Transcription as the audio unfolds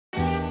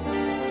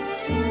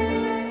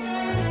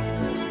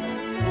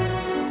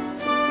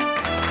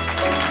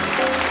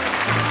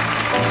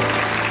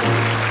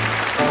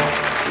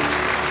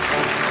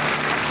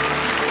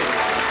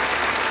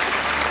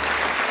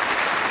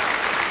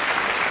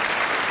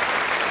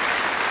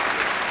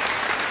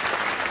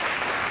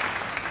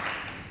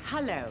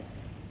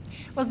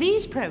Well,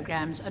 these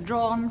programs are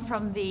drawn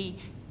from the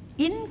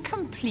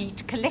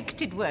incomplete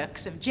collected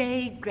works of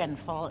Joyce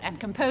Grenfell and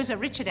composer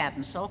Richard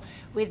Adamsel,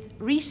 with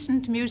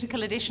recent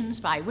musical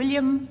additions by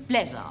William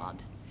Blezard.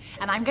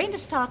 And I'm going to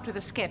start with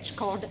a sketch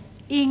called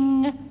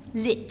Eng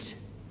Lit,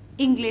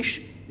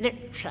 English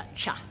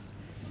Literature.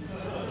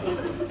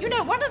 You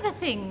know, one of the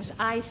things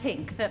I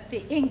think that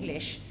the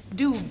English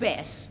do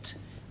best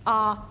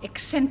are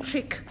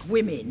eccentric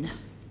women.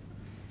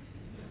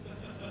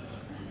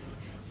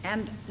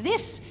 And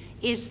this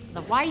is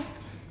the wife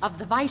of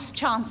the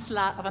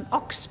Vice-Chancellor of an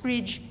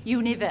Oxbridge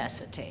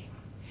University.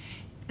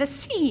 The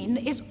scene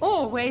is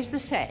always the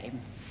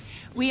same.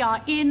 We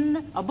are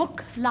in a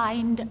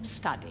book-lined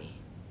study,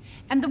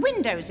 and the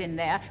windows in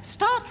there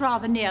start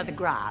rather near the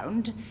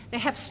ground. They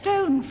have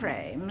stone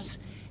frames,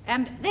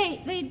 and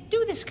they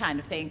do this kind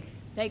of thing.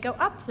 They go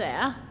up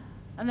there,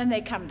 and then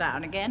they come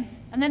down again,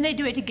 and then they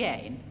do it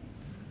again.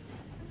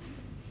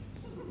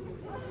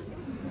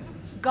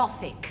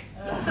 Gothic.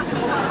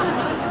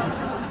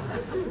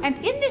 And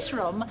in this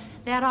room,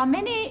 there are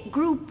many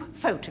group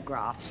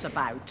photographs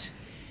about,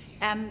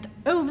 and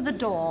over the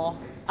door,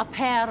 a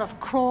pair of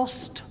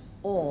crossed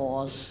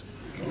oars.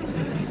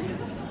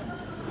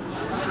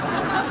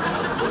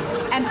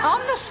 And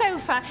on the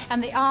sofa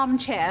and the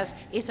armchairs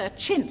is a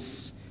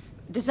chintz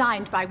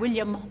designed by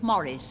William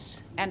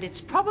Morris, and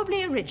it's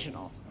probably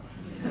original.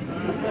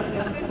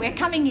 We're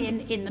coming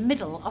in the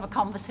middle of a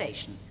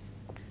conversation.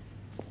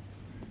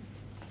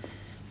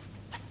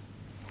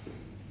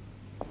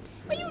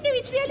 Well, you know,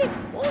 it's really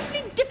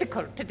awfully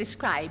difficult to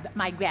describe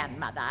my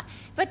grandmother,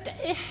 but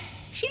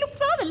she looked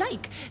rather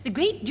like the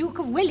great Duke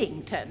of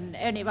Wellington,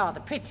 only rather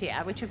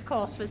prettier, which of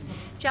course was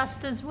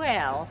just as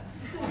well.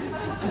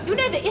 You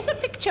know, there is a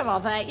picture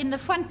of her in the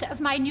front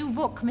of my new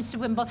book, Mr.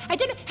 Wimble. I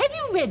don't know, have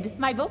you read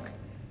my book?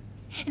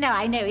 No,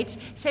 I know, it's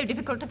so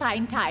difficult to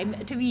find time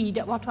to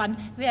read what one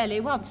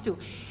really wants to.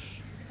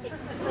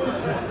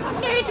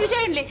 No, it was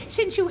only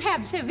since you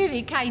have so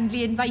very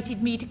kindly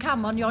invited me to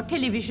come on your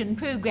television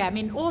program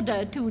in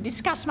order to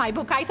discuss my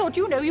book, I thought,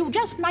 you know, you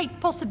just might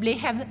possibly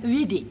have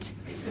read it.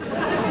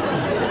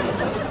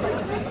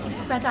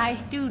 But I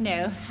do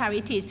know how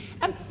it is.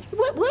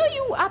 Were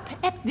you up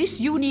at this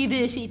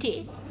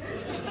university?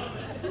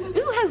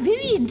 Oh, how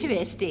very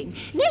interesting.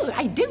 No,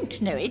 I don't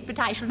know it, but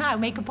I shall now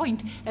make a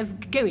point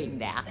of going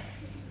there.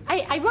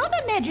 I rather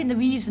imagine the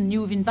reason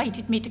you've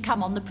invited me to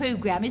come on the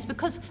programme is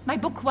because my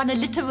book won a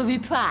literary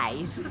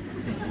prize.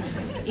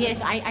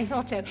 Yes, I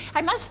thought so.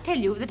 I must tell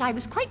you that I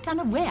was quite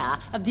unaware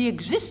of the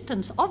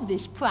existence of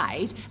this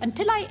prize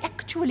until I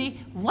actually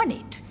won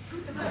it.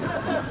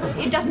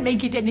 It doesn't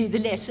make it any the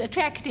less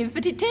attractive,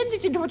 but it turns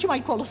it into what you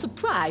might call a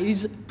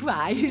surprise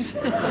prize.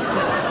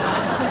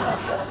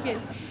 Yes.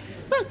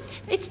 Well,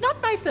 it's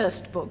not my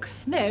first book.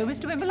 No,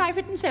 Mr. Wimble, I've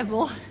written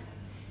several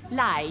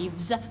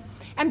lives.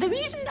 And the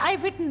reason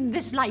I've written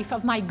this life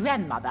of my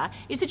grandmother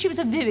is that she was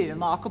a very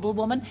remarkable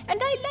woman,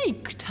 and I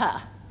liked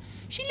her.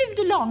 She lived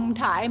a long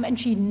time, and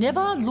she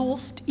never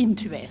lost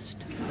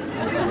interest.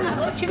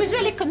 She was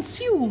really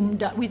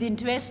consumed with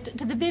interest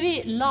to the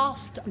very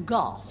last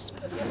gasp.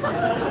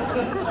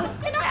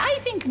 And I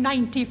think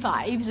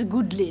 95 is a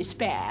goodly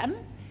span.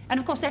 And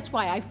of course, that's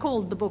why I've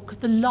called the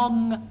book The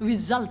Long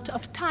Result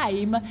of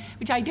Time,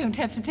 which I don't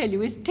have to tell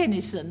you is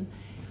Tennyson.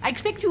 I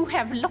expect you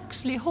have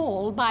Locksley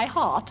Hall by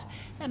heart,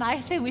 and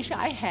I so wish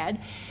I had.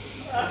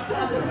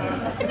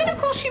 And then, of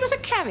course, she was a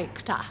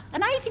character,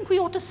 and I think we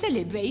ought to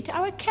celebrate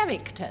our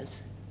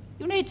characters.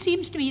 You know, it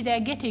seems to me they're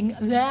getting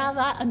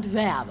rarer and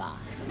rarer.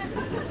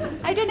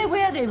 I don't know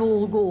where they've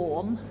all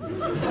gone.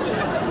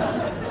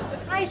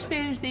 I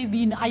suppose they've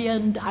been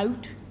ironed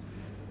out.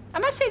 I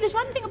must say, there's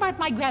one thing about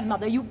my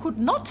grandmother. You could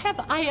not have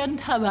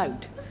ironed her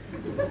out.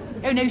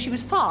 Oh, no, she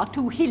was far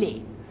too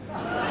hilly.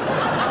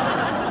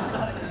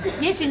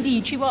 Yes,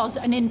 indeed, she was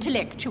an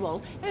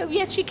intellectual. Oh,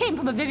 yes, she came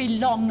from a very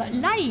long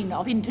line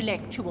of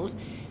intellectuals.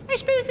 I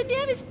suppose the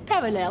nearest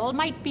parallel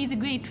might be the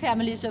great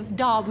families of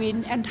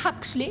Darwin and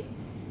Huxley.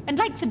 And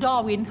like the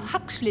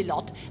Darwin-Huxley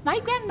lot, my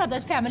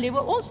grandmother's family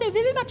were also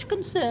very much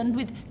concerned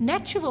with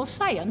natural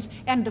science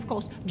and, of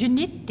course,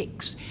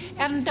 genetics.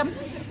 And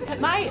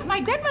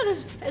my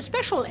grandmother's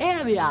special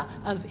area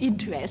of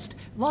interest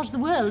was the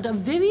world of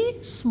very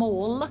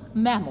small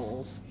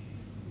mammals.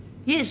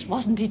 Yes,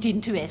 wasn't it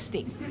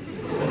interesting?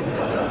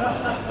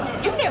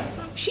 Do you know,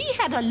 she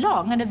had a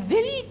long and a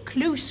very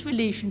close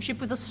relationship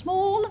with a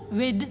small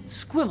red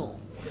squirrel.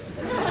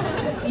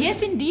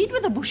 Yes, indeed,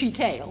 with a bushy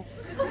tail.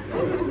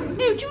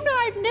 No, do you know,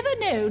 I've never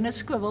known a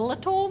squirrel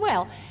at all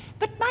well,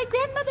 but my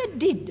grandmother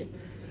did.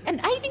 And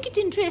I think it's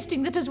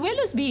interesting that as well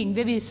as being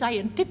very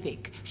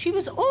scientific, she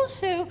was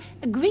also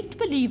a great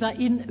believer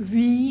in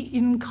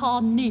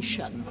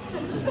reincarnation.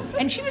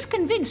 And she was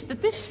convinced that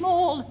this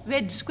small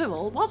red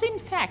squirrel was in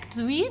fact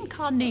the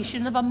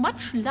reincarnation of a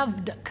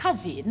much-loved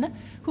cousin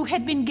who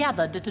had been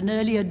gathered at an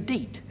earlier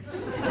date.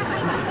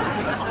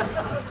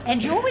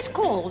 And she always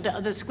called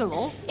the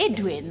squirrel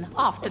Edwin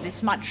after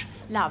this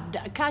much-loved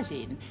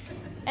cousin.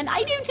 And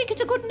I don't think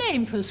it's a good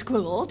name for a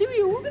squirrel, do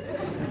you?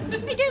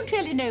 I don't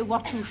really know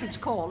what you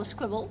should call a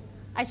squirrel.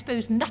 I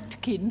suppose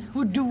Nutkin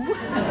would do.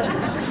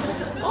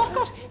 Of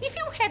course, if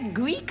you had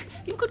Greek,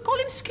 you could call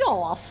him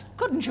Skios,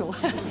 couldn't you?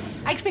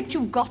 I expect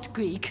you've got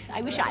Greek.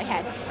 I wish I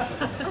had.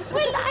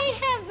 Well, I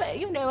have,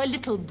 a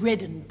little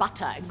bread and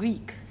butter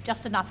Greek,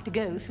 just enough to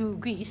go through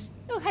Greece.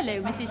 Oh,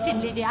 hello, Mrs.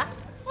 Finlay, dear.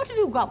 What have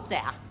you got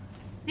there?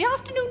 The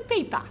afternoon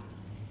paper.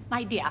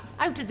 My dear,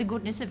 out of the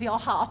goodness of your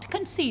heart,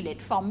 conceal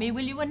it from me,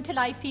 will you, until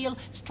I feel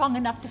strong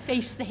enough to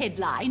face the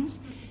headlines?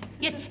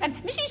 Yes, and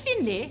Mrs.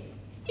 Finlay,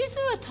 is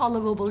there a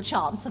tolerable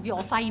chance of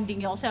your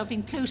finding yourself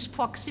in close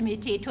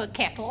proximity to a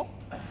kettle?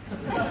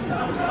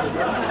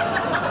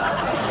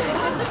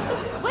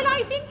 Well,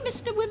 I think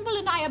Mr. Wimble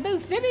and I are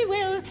both very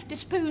well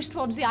disposed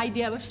towards the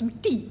idea of some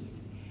tea.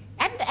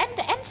 And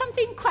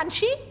something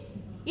crunchy?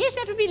 Yes,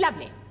 that would be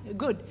lovely.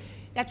 Good.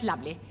 That's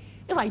lovely.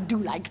 Oh, I do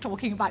like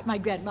talking about my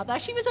grandmother.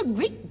 She was a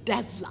great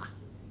dazzler.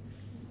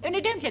 Oh, no,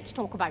 don't let's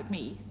talk about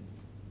me.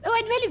 Oh,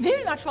 I'd really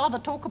very much rather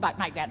talk about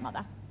my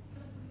grandmother.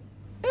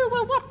 Oh,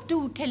 well, what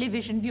do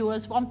television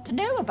viewers want to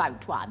know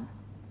about one?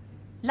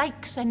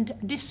 Likes and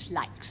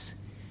dislikes.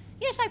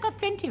 Yes, I've got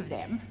plenty of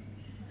them.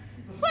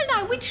 Well,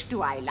 now, which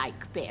do I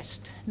like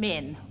best,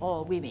 men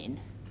or women?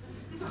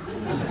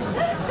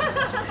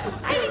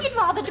 I think it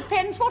rather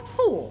depends what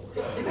for.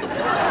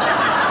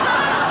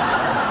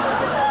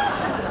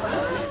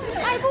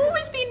 I've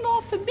always been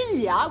more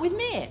familiar with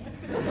men.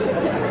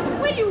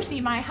 Well, you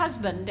see, my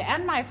husband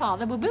and my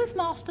father were both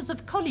masters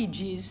of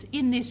colleges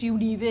in this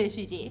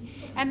university,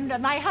 and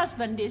my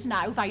husband is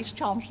now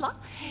vice-chancellor,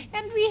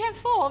 and we have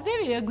 4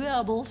 very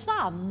agreeable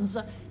sons.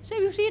 So,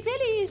 you see, it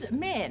really is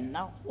men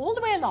all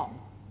the way along.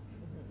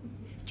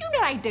 Do you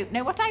know, I don't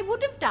know what I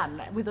would have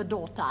done with a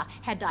daughter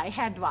had I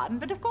had one,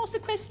 but of course the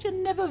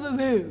question never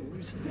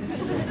arose.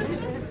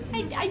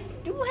 I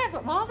do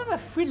have rather a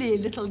frilly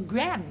little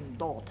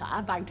granddaughter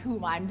about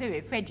whom I'm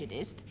very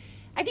prejudiced.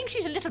 I think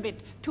she's a little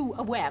bit too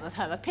aware of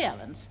her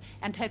appearance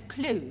and her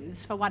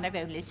clothes for one of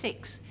only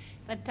 6,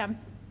 but I'm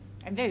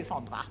very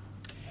fond of her.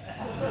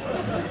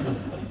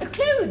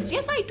 Clothes,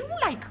 yes, I do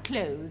like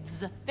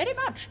clothes, very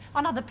much,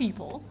 on other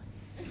people.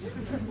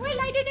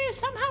 Well, I don't know,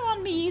 somehow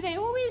on me they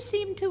always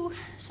seem to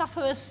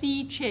suffer a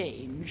sea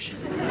change.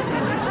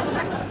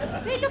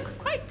 They look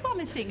quite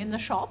promising in the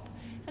shop,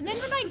 and then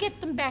when I get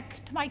them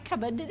back to my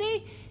cupboard,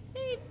 they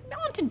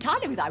aren't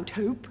entirely without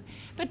hope,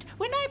 but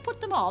when I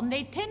put them on,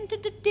 they tend to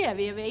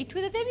deteriorate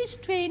with a very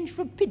strange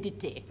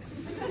rapidity.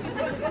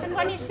 And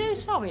one is so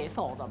sorry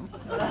for them.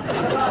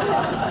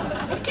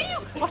 I tell you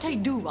what I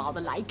do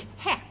rather like,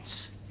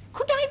 hats.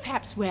 Could I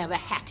perhaps wear a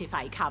hat if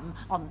I come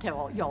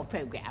onto your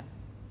programme?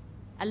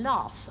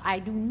 Alas, I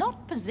do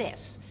not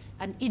possess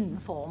an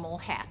informal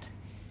hat.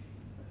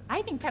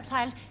 I think perhaps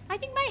I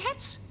think my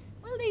hats,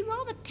 well, they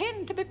rather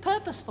tend to be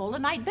purposeful,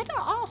 and I'd better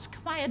ask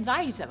my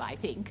advisor, I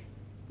think.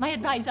 My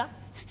advisor?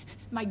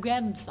 My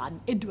grandson,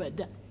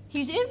 Edward.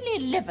 He's only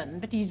 11,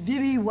 but he's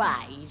very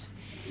wise.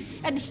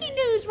 And he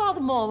knows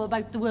rather more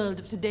about the world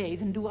of today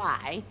than do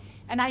I.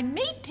 And I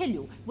may tell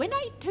you, when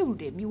I told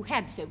him you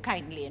had so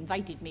kindly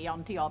invited me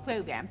onto your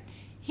programme,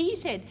 he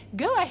said,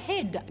 "Go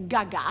ahead,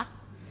 Gaga."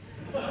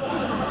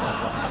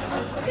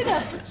 With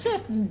a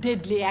certain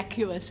deadly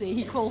accuracy,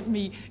 he calls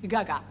me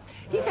Gaga.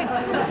 He said,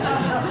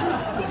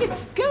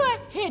 "Go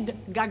ahead,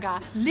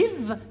 Gaga,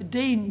 live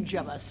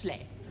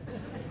dangerously."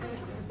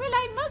 Well,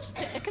 I must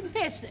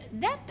confess,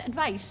 that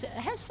advice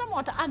has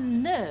somewhat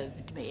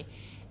unnerved me,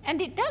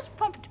 and it does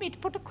prompt me to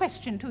put a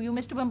question to you,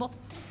 Mr. Wimble.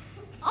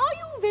 Are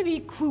you very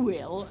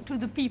cruel to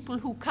the people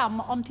who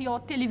come onto your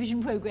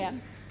television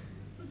programme?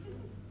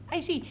 I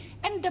see.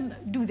 And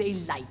do they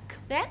like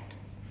that?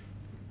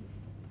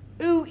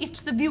 Oh,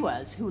 it's the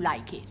viewers who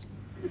like it.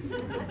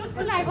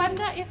 Well, I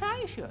wonder if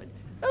I should.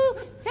 Oh,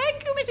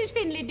 thank you, Mrs.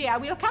 Finlay, dear.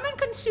 We'll come and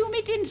consume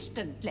it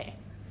instantly.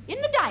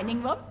 In the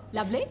dining room?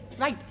 Lovely.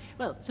 Right.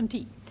 Well, some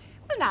tea.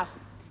 Well, now,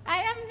 I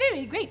am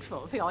very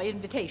grateful for your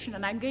invitation,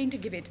 and I'm going to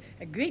give it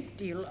a great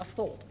deal of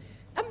thought.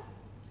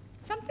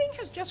 Something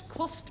has just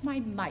crossed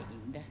my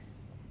mind.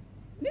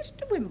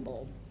 Mr.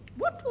 Wimble,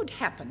 what would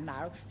happen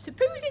now,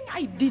 supposing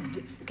I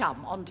did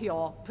come onto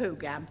your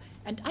programme,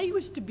 and I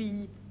was to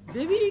be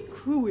very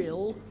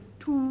cruel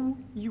to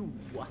you?